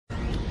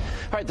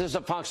All right, this is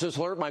a Fox News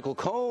alert. Michael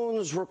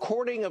Cohen's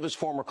recording of his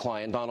former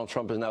client, Donald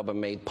Trump, has now been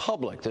made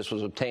public. This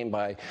was obtained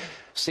by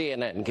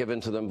CNN, given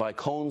to them by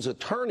Cohen's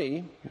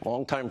attorney,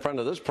 longtime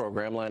friend of this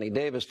program, Lanny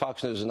Davis.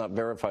 Fox News has not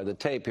verified the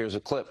tape. Here's a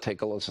clip.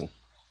 Take a listen.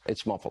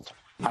 It's muffled.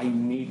 I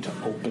need to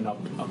open up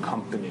a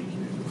company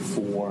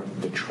for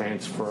the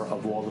transfer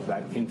of all of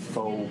that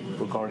info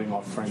regarding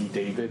our friend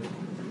David,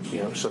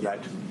 so that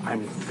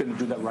I'm going to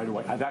do that right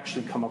away. I've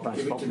actually come up and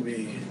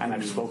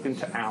I've spoken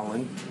to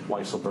Alan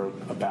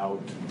Weisselberg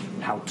about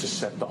how to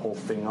set the whole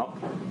thing up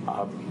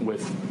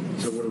with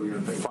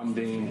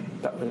funding.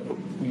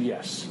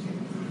 Yes,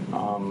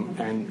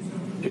 and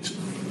it's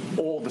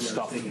all the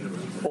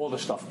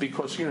stuff,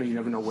 because you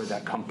never know where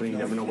that company, you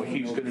never know where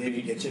he's going to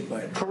be.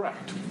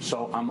 Correct.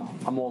 So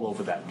I'm all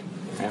over that,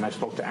 and I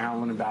spoke to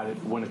Alan about it.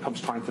 When it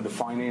comes time for the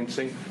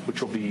financing,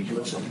 which will be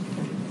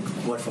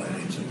what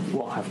financing?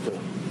 We'll have to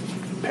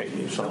pay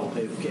you. So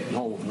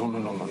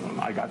no.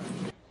 I got.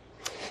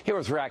 Here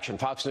with reaction,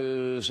 Fox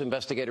News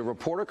investigative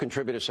reporter,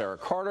 contributor Sarah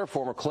Carter,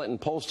 former Clinton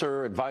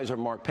pollster, advisor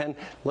Mark Penn.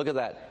 Look at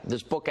that.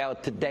 This book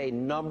out today,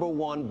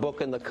 #1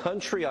 book in the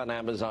country on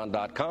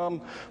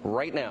Amazon.com.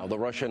 Right now, The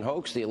Russian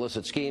Hoax, the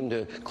illicit scheme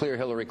to clear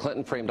Hillary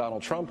Clinton, frame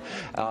Donald Trump.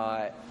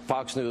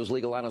 Fox News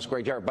legal analyst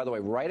Greg Jarrett. By the way,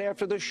 right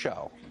after this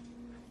show,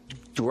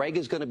 Greg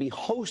is going to be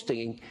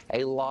hosting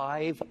a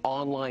live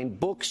online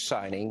book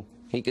signing.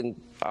 He can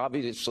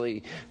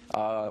obviously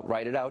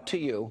write it out to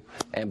you.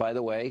 And by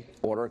the way,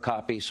 order a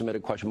copy, submit a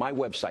question. My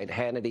website,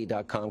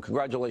 Hannity.com.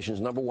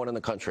 Congratulations, #1 in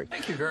the country.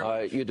 Thank you very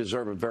much. You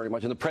deserve it very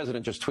much. And the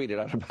president just tweeted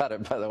out about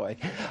it, by the way.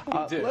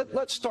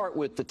 Let's start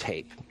with the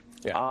tape.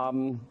 Yeah.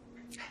 And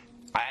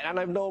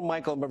I've known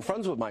Michael, I've been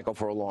friends with Michael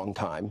for a long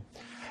time.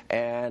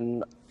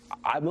 And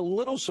I'm a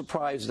little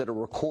surprised at a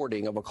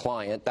recording of a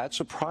client. That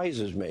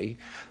surprises me.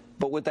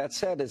 But with that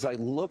said, as I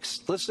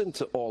listen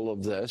to all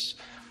of this,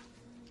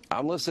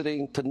 I'm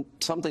listening to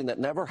something that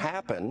never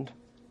happened.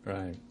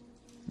 Right.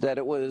 That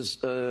it was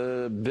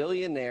a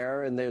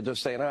billionaire, and they're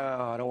just saying,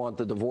 I don't want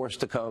the divorce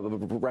to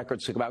come,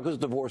 records to come out, because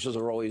divorces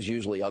are always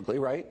usually ugly,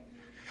 right?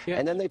 Yeah.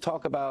 And then they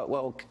talk about,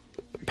 well,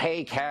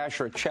 pay cash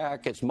or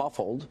check, it's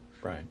muffled.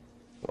 Right.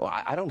 Well,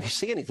 I don't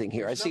see anything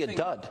here. I see a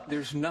dud.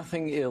 There's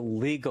nothing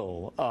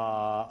illegal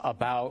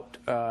about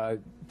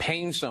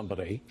paying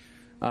somebody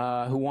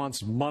who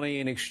wants money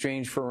in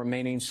exchange for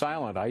remaining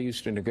silent. I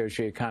used to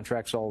negotiate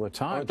contracts all the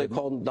time. Aren't they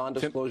called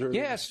non-disclosure?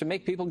 Yes, to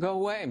make people go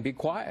away and be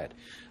quiet.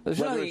 There's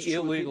nothing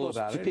illegal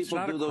about it.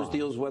 People do those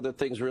deals whether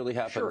things really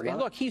happen Sure. or not?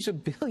 And look, he's a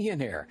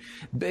billionaire.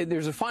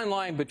 There's a fine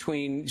line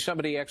between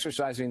somebody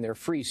exercising their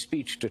free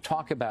speech to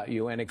talk about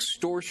you and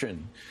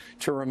extortion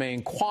to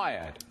remain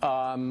quiet.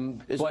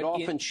 Is it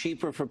often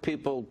cheaper for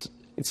people to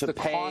it's the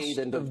pay cost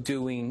than of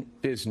doing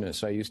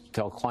business. I used to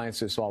tell clients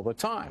this all the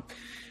time.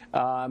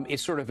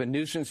 It's sort of a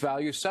nuisance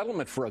value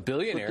settlement for a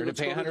billionaire to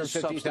pay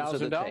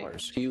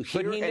 $150,000.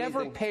 But he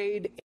never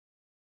paid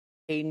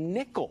a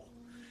nickel.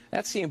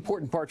 That's the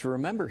important part to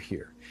remember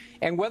here.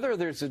 And whether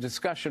there's a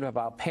discussion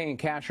about paying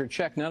cash or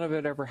check, none of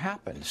it ever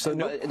happened. So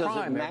no crime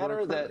does it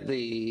matter that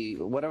the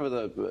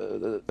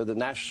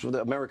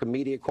American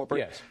Media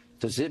Corporation? Yes.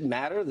 Does it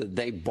matter that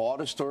they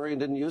bought a story and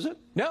didn't use it?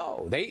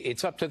 No,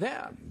 it's up to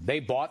them. They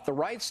bought the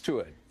rights to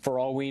it. For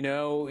all we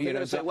know, They're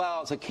going to say,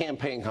 well, it's a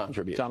campaign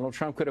contribution. Donald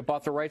Trump could have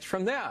bought the rights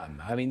from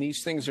them. I mean,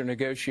 these things are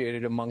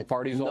negotiated among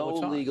parties all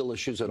the time. No legal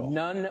issues at all.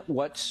 None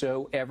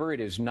whatsoever.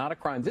 It is not a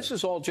crime. This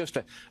is all just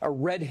a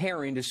red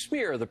herring to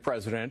smear the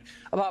president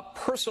about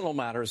personal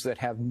matters that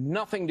have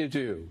nothing to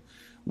do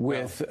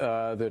with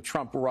the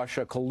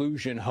Trump-Russia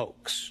collusion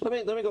hoax.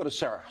 Let me go to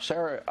Sarah.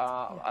 Sarah,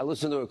 I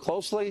listened to it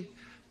closely.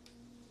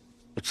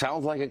 It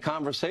sounds like a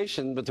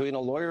conversation between a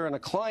lawyer and a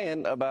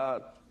client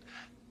about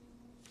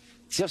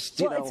just,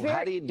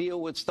 how do you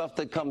deal with stuff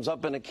that comes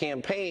up in a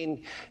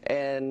campaign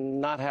and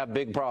not have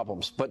big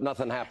problems, but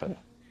nothing happened.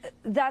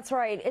 That's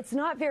right. It's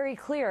not very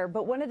clear,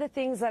 but one of the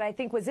things that I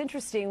think was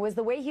interesting was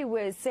the way he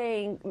was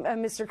saying,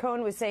 Mr.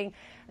 Cohen was saying,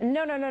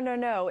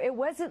 no. It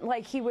wasn't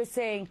like he was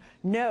saying,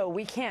 no,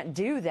 we can't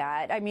do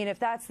that. I mean, if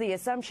that's the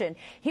assumption.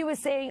 He was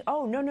saying,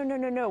 oh,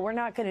 no, we're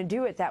not going to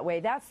do it that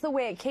way. That's the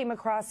way it came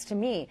across to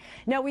me.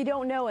 Now, we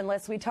don't know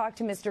unless we talk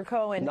to Mr.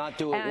 Cohen not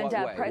do it and what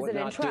way?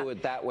 President Not Trump. do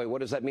it that way.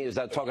 What does that mean? Is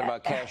that talking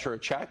about cash or a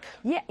check?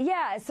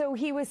 Yeah. So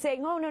he was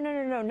saying, oh,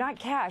 no, not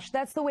cash.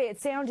 That's the way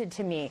it sounded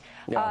to me.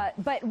 Yeah.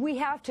 But we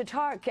have to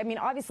talk. I mean,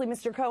 obviously,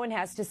 Mr. Cohen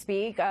has to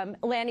speak.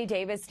 Lanny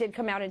Davis did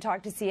come out and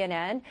talk to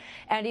CNN,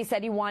 and he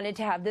said he wanted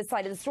to have this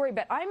side of the story.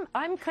 But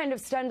I'm kind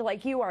of stunned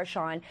like you are,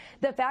 Sean.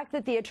 The fact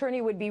that the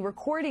attorney would be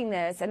recording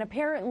this and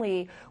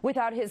apparently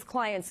without his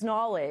client's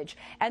knowledge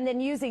and then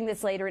using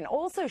this later, and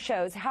also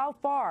shows how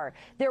far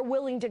they're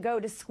willing to go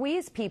to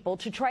squeeze people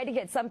to try to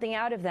get something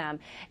out of them.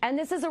 And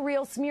this is a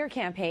real smear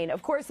campaign.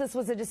 Of course, this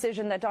was a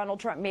decision that Donald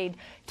Trump made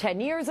 10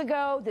 years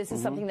ago. This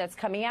is something that's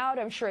coming out.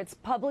 I'm sure it's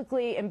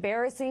publicly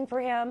embarrassing for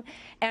him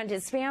and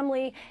his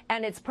family,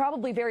 and it's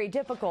probably very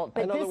difficult.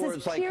 But in other this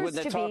words, like when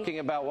they're talking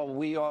about, well,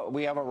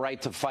 we have a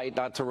right to fight,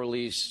 not to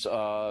release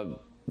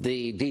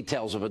the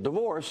details of a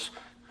divorce.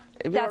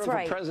 If you're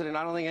running for president,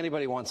 I don't think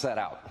anybody wants that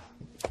out.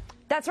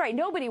 That's right.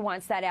 Nobody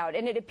wants that out.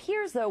 And it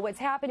appears, though, what's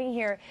happening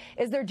here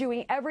is they're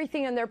doing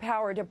everything in their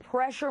power to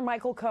pressure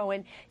Michael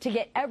Cohen to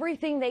get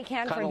everything they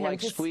can from him. Kind of like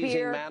to squeezing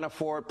spear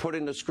Manafort,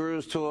 putting the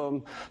screws to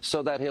him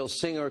so that he'll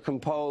sing or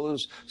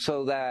compose,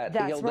 so that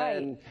he'll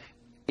then,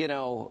 you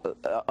know,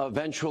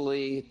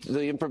 eventually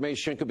the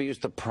information could be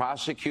used to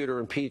prosecute or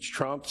impeach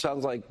Trump.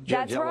 Sounds like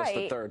Judge Ellis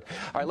III. All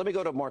right, let me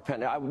go to Mark Penn.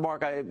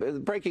 Mark,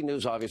 breaking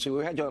news, obviously.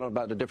 We had you on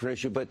about a different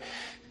issue, but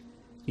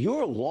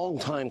you're a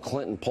longtime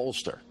Clinton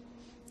pollster.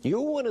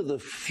 You're one of the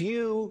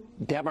few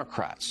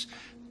Democrats,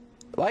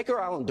 like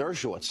Alan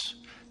Dershowitz,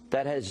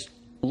 that has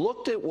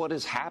looked at what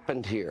has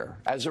happened here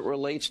as it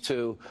relates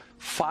to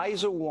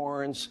FISA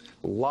warrants,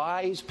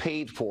 lies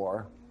paid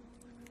for,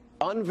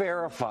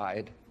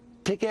 unverified,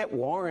 to get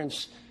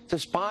warrants to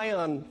spy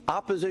on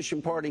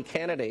opposition party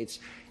candidates,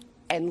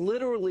 and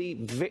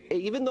literally,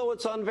 even though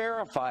it's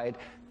unverified,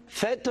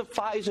 fed to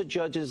FISA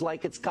judges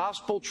like it's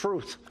gospel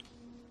truth,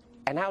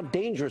 and how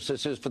dangerous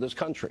this is for this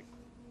country.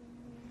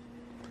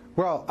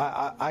 Well,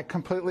 I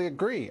completely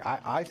agree.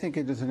 I think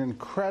it is an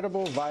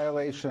incredible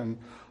violation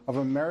of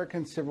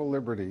American civil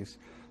liberties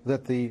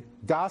that the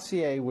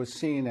dossier was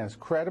seen as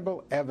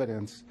credible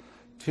evidence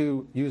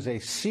to use a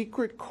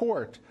secret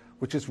court,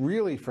 which is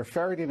really for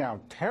ferreting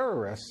out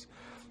terrorists,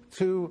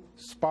 to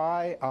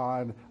spy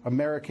on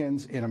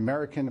Americans in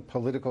American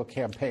political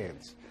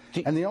campaigns.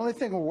 And the only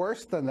thing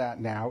worse than that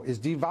now is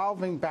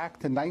devolving back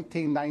to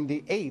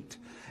 1998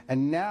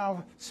 and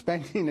now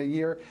spending a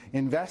year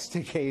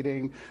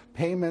investigating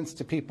payments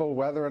to people,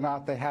 whether or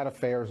not they had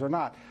affairs or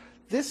not.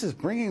 This is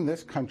bringing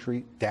this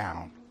country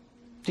down.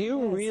 Do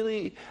you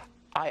really?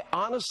 I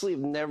honestly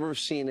have never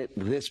seen it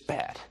this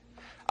bad.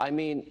 I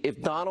mean,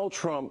 if Donald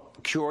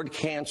Trump cured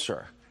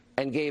cancer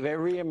and gave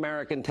every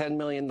American $10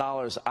 million,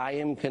 I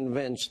am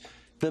convinced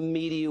the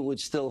media would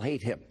still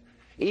hate him.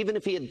 Even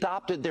if he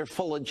adopted their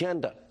full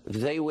agenda,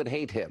 they would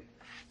hate him.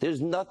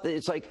 There's nothing.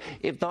 It's like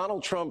if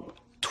Donald Trump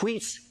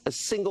tweets a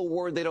single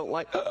word they don't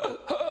like,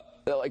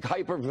 they're like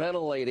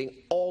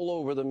hyperventilating all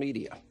over the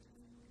media.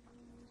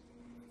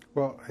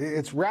 Well,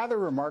 it's rather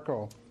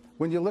remarkable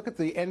when you look at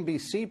the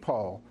NBC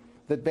poll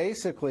that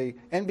basically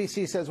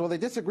NBC says, well, they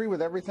disagree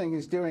with everything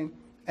he's doing,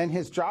 and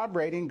his job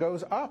rating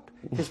goes up.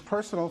 His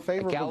personal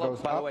favorable goes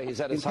up. By the way,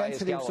 he's at his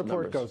highest intensity of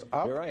support goes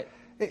up. You're right.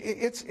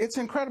 It's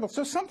incredible.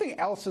 So something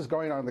else is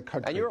going on in the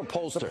country. And you're a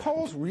pollster. The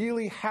polls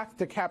really have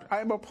to capture.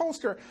 I'm a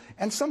pollster,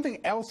 and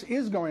something else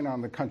is going on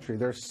in the country.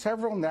 There's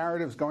several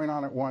narratives going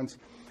on at once,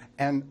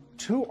 and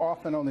too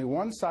often only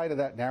one side of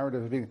that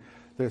narrative is being.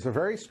 There's a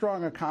very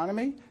strong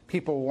economy.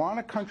 People want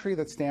a country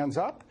that stands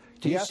up.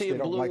 Do you see a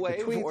blue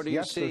wave, or do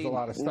you see there's a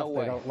lot of stuff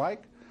they don't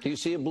like? Do you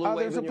see a blue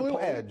wave? There's a blue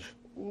edge.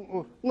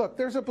 Look,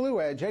 there's a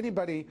blue edge.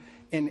 Anybody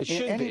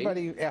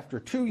after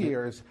 2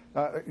 years,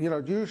 you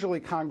know, usually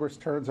Congress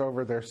turns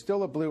over. There's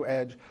still a blue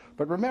edge.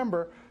 But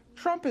remember,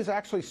 Trump is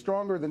actually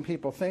stronger than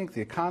people think. The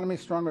economy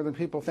is stronger than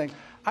people think.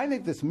 I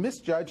think this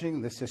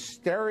misjudging, this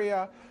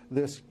hysteria,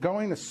 this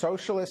going to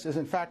socialists is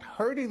in fact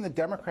hurting the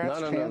Democrats'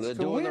 chance to win. They're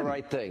doing the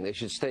right thing. They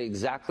should stay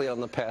exactly on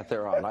the path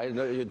they're on. I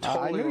know you're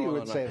totally I knew you wrong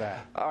would say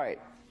that. All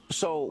right.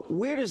 So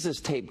where does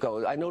this tape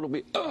go? I know it'll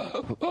be,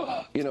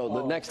 you know,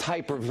 the next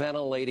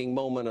hyperventilating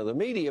moment of the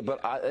media, but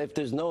if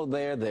there's no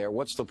there,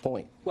 what's the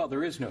point? Well,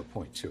 there is no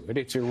point to it.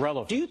 It's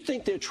irrelevant. Do you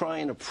think they're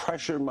trying to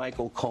pressure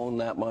Michael Cohen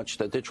that much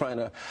that they're trying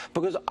to,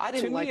 because I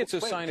didn't like. To me, it's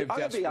a sign of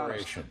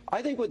desperation.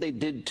 I think what they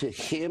did to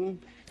him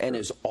and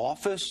his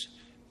office,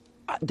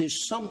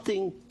 there's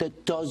something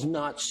that does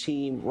not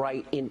seem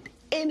right in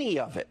any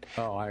of it.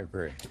 Oh, I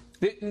agree.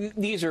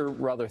 These are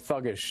rather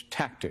thuggish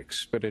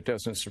tactics, but it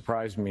doesn't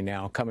surprise me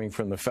now, coming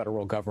from the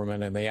federal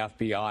government and the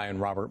FBI and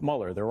Robert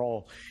Mueller. They're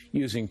all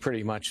using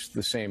pretty much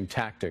the same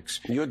tactics.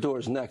 Your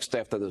door's next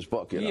after this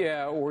book, you know?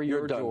 Yeah, or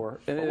your door.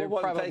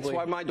 Thanks.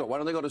 Why my door? Why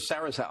don't they go to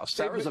Sarah's house?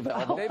 Sarah's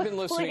available. They've been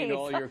listening to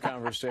all your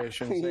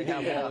conversations. They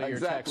have all your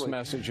text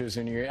messages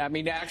in your. I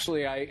mean,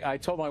 actually, I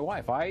told my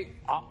wife I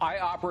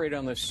operate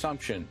on the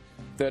assumption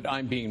that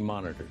I'm being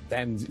monitored.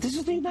 And this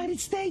is the United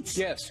States.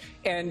 Yes,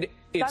 and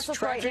it's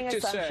tragic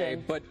to say,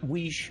 but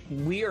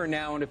we are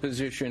now in a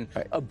position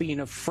of being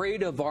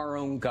afraid of our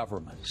own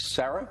government.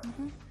 Sarah?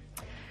 Mm-hmm.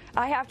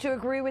 I have to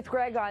agree with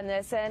Greg on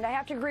this, and I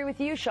have to agree with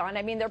you, Sean.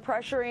 I mean, they're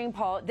pressuring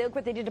Paul. Look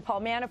what they did to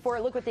Paul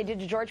Manafort. Look what they did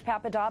to George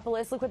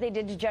Papadopoulos. Look what they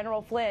did to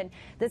General Flynn.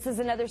 This is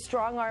another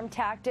strong-arm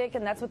tactic,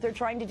 and that's what they're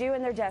trying to do,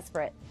 and they're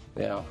desperate.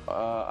 Yeah,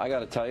 I got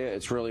to tell you,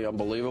 it's really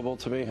unbelievable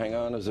to me. Hang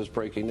on, is this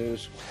breaking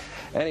news?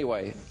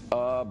 Anyway,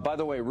 by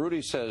the way,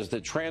 Rudy says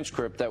the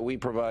transcript that we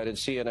provided,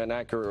 CNN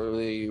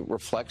accurately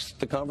reflects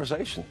the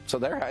conversation. So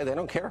they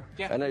don't care,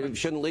 and they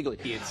shouldn't legally.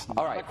 It's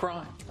not a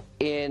crime.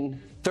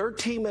 In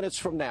 13 minutes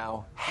from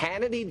now,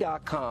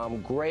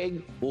 Hannity.com,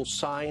 Greg will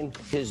sign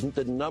the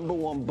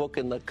 #1 book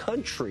in the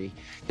country.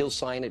 He'll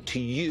sign it to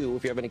you.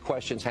 If you have any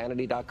questions,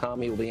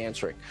 Hannity.com, he will be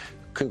answering.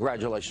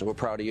 Congratulations. We're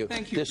proud of you.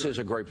 Thank you. This is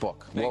a great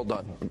book. Well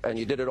done. And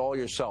you did it all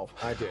yourself.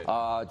 I did.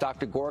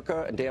 Dr.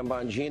 Gorka and Dan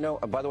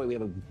Bongino. And by the way, we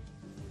have a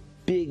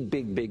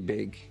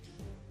big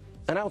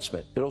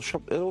announcement.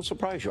 It'll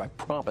surprise you. I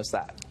promise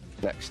that.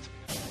 Next.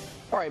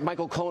 All right,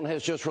 Michael Cohen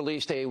has just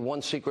released a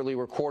once secretly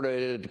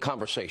recorded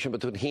conversation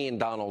between he and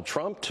Donald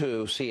Trump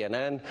to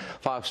CNN.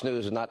 Fox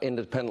News has not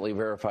independently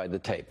verified the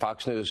tape.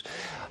 Fox News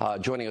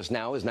joining us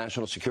now is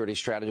national security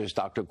strategist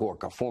Dr.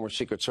 Gorka, former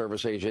Secret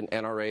Service agent,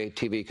 NRA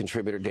TV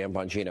contributor Dan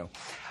Bongino.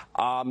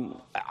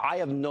 I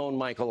have known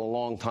Michael a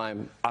long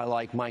time. I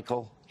like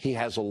Michael. He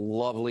has a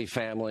lovely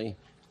family.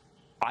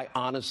 I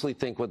honestly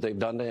think what they've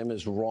done to him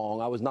is wrong.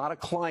 I was not a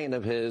client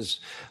of his,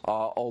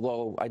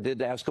 although I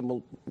did ask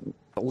him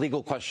a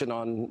legal question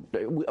on.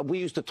 We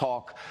used to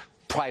talk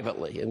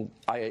privately, and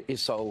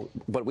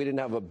but we didn't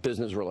have a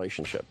business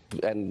relationship.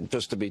 And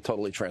just to be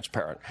totally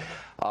transparent,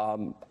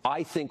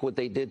 I think what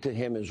they did to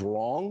him is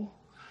wrong.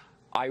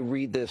 I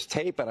read this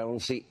tape and I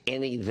don't see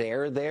any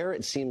there.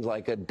 It seems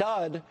like a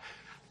dud,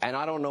 and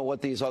I don't know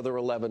what these other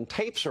 11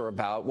 tapes are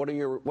about.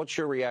 What's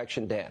your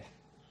reaction, Dan?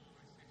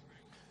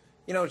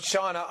 You know,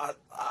 Sean,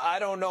 I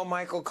don't know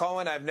Michael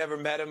Cohen. I've never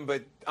met him,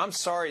 but I'm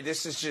sorry,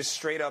 this is just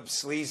straight up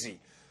sleazy.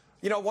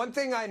 You know, one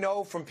thing I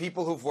know from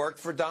people who've worked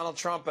for Donald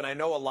Trump, and I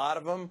know a lot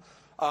of them,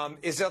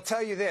 is they'll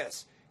tell you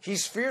this.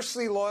 He's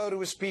fiercely loyal to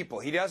his people.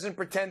 He doesn't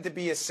pretend to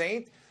be a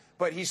saint,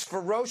 but he's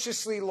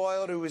ferociously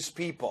loyal to his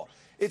people.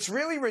 It's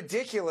really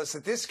ridiculous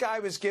that this guy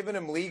was giving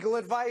him legal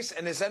advice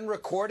and is then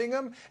recording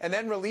him and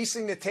then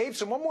releasing the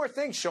tapes. And one more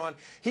thing, Sean,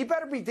 he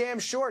better be damn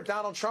sure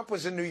Donald Trump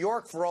was in New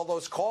York for all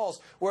those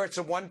calls where it's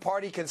a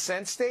one-party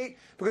consent state.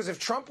 Because if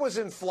Trump was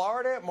in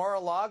Florida at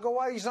Mar-a-Lago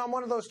while he's on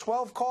one of those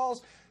 12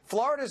 calls,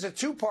 Florida's a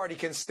two-party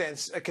consent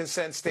state.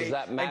 Does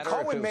that matter? And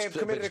Cohen may have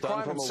committed a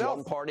crime himself. A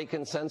one-party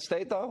consent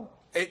state, though?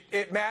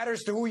 It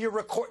matters to who you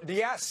record.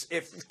 Yes,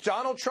 if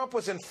Donald Trump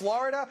was in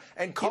Florida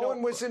and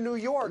Cohen was in New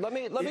York,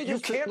 you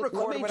can't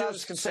record him without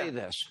his consent. Let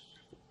me just say this.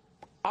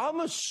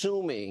 I'm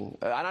assuming,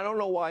 and I don't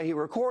know why he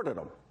recorded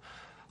him,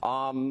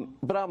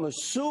 but I'm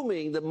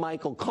assuming that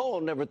Michael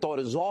Cohen never thought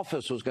his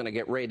office was going to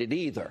get raided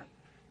either,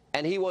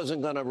 and he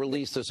wasn't going to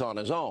release this on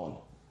his own.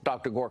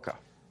 Dr. Gorka.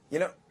 You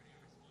know.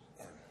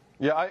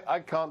 Yeah,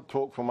 I can't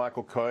talk for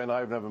Michael Cohen.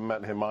 I've never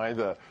met him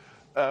either.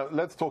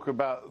 Let's talk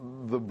about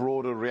the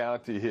broader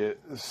reality here.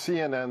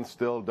 CNN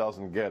still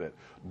doesn't get it.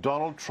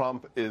 Donald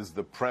Trump is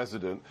the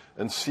president,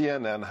 and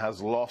CNN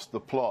has lost the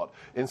plot.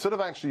 Instead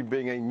of actually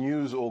being a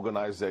news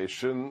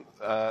organization,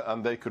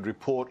 and they could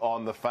report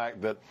on the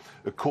fact that,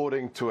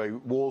 according to a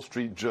Wall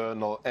Street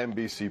Journal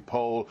NBC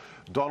poll,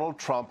 Donald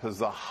Trump has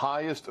the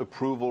highest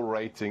approval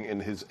rating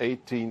in his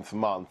 18th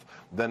month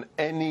than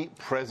any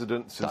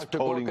president since Dr.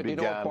 polling Gorka,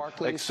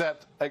 began.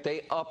 Except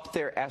they upped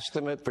their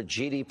estimate for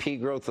GDP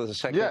growth for the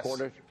second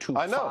quarter to 5.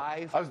 I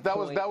know.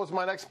 That was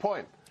my next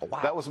point. Wow.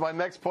 That was my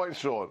next point,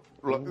 Sean.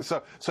 Look,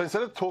 so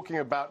instead of talking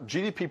about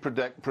GDP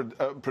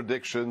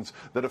predictions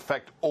that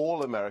affect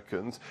all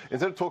Americans,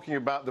 instead of talking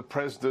about the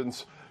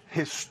president's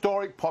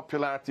historic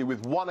popularity,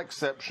 with one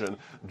exception,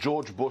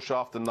 George Bush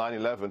after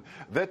 9/11,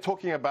 they're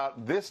talking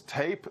about this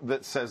tape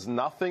that says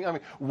nothing. I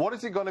mean, what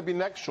is it going to be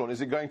next, Sean?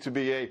 Is it going to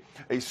be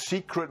a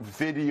secret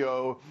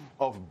video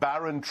of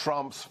Barron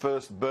Trump's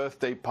first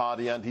birthday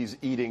party and he's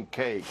eating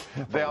cake?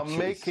 They are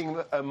making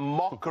a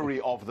mockery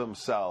of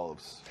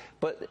themselves.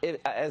 But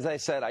as I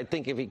said, I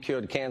think if he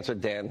cured cancer,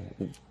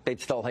 Dan,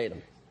 they'd still hate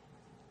him.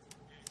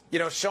 You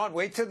know, Sean,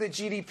 wait till the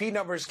GDP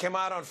numbers come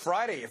out on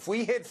Friday. If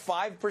we hit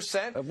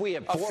 5%, if we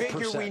have 4%, a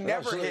figure we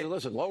never hit.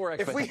 Listen, lower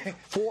expectations.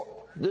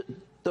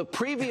 The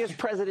previous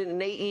president in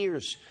 8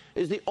 years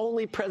is the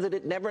only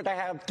president never to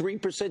have 3%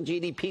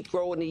 GDP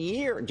growth in a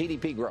year.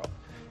 GDP growth.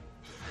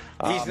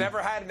 He's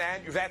never had an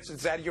annual.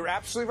 You're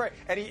absolutely right,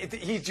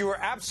 and you are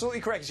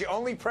absolutely correct. He's the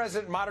only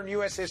president in modern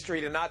U.S.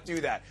 history to not do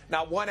that.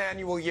 Not one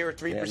annual year at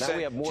 3%. Now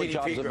we have more GDP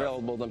jobs growth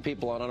available than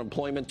people on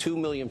unemployment. 2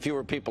 million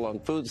fewer people on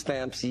food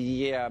stamps.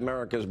 Yeah,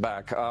 America's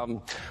back.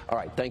 All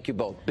right, thank you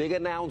both. Big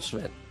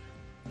announcement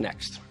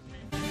next.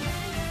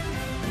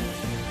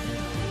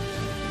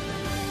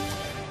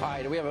 All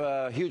right, we have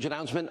a huge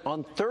announcement.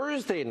 On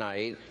Thursday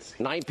night,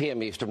 9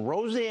 p.m. Eastern,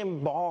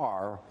 Roseanne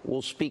Barr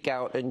will speak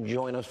out and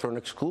join us for an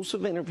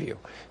exclusive interview.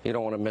 You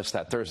don't want to miss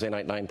that, Thursday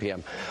night, 9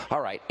 p.m.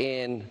 All right,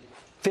 in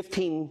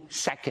 15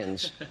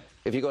 seconds,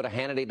 if you go to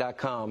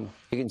Hannity.com,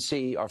 you can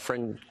see our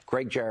friend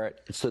Greg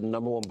Jarrett. It's the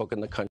 #1 book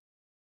in the country.